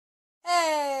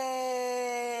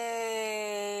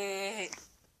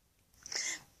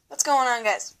What's going on,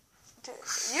 guys? Dude,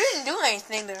 you didn't do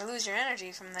anything to lose your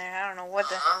energy from there. I don't know what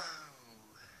the...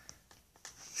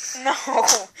 No,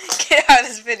 get out of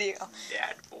this video.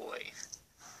 Bad boy.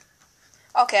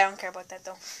 Okay, I don't care about that,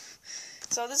 though.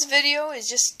 So this video is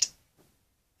just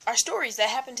our stories that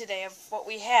happened today of what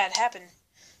we had happen.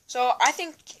 So I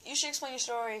think you should explain your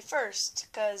story first,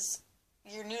 because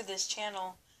you're new to this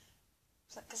channel.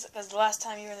 Because the last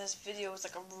time you were in this video was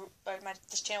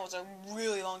this channel was a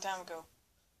really long time ago.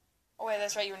 Oh wait,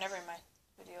 that's right, you were never in my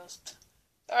videos.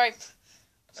 Alright,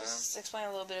 just explain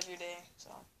a little bit of your day. So.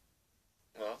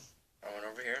 Well, I went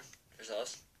over here, there's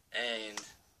us, and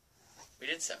we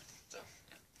did stuff. So.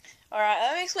 Alright,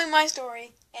 let me explain my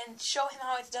story and show him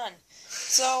how it's done.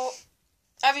 So,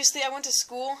 obviously I went to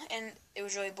school and it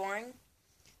was really boring.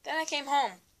 Then I came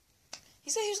home. He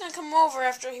said he was going to come over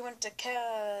after he went to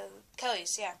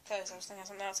Kelly's. Yeah, Kelly's. I was thinking of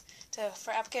something else.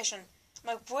 For application.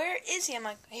 I'm like, where is he? I'm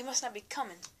like, he must not be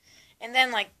coming. And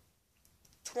then, like,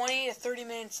 20 to 30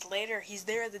 minutes later, he's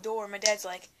there at the door. And my dad's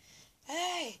like,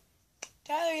 hey,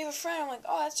 Tyler, you have a friend. I'm like,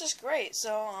 oh, that's just great.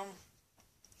 So,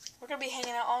 we're going to be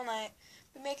hanging out all night.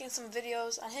 We're making some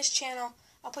videos on his channel.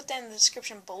 I'll put that in the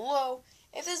description below.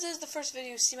 If this is the first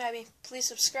video you see me, please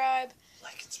subscribe.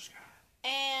 Like and subscribe.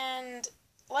 And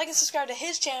like and subscribe to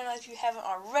his channel if you haven't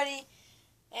already.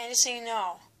 And just so you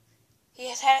know, he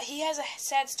has a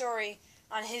sad story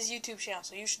on his YouTube channel,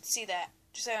 so you should see that.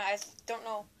 Just so I don't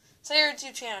know. Say your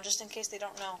YouTube channel, just in case they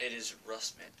don't know. It is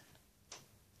Russman.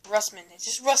 Russman. It's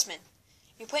just Russman.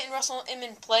 If you put in Russell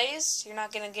Inman Plays, you're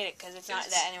not going to get it, because it's not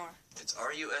that anymore. It's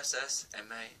RUSSMAN.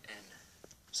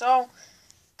 So,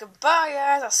 goodbye,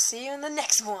 guys. I'll see you in the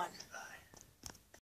next one.